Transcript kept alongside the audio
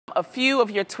A few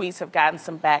of your tweets have gotten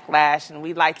some backlash, and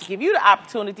we'd like to give you the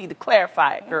opportunity to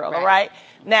clarify it, girl, all right?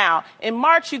 Now, in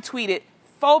March, you tweeted,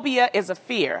 "Phobia is a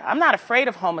fear. I'm not afraid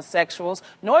of homosexuals,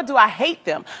 nor do I hate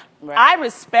them. I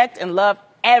respect and love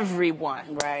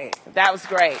everyone." Right. That was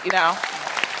great, you know?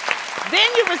 Then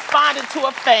you responded to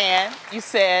a fan. You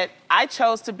said, "I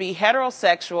chose to be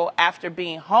heterosexual after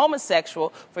being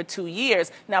homosexual for 2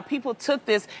 years." Now, people took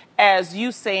this as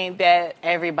you saying that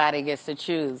everybody gets to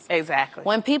choose. Exactly.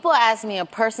 When people ask me a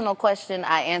personal question,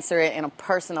 I answer it in a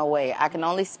personal way. I can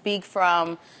only speak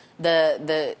from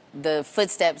the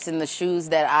footsteps in the shoes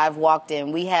that I've walked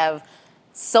in. We have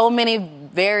so many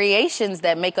variations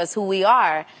that make us who we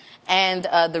are. And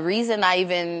the reason I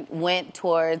even went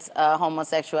towards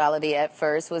homosexuality at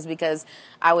first was because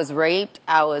I was raped,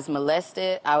 I was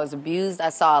molested, I was abused. I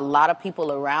saw a lot of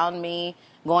people around me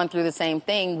going through the same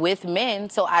thing with men.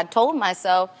 So I told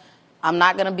myself, I'm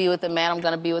not going to be with a man, I'm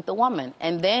going to be with a woman.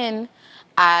 And then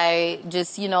I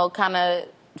just, you know, kind of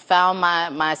found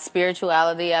my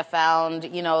spirituality. I found,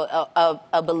 you know,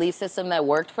 a belief system that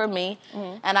worked for me.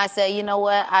 And I said, you know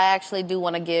what, I actually do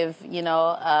want to give, you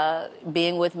know,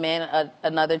 being with men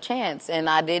another chance. And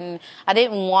I didn't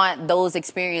want those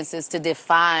experiences to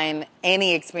define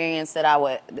any experience that I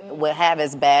would have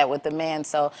as bad with a man.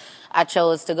 So I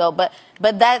chose to go. But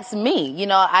that's me. You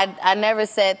know, I never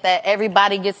said that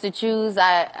everybody gets to choose.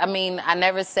 I mean, I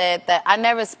never said that. I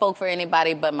never spoke for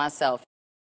anybody but myself.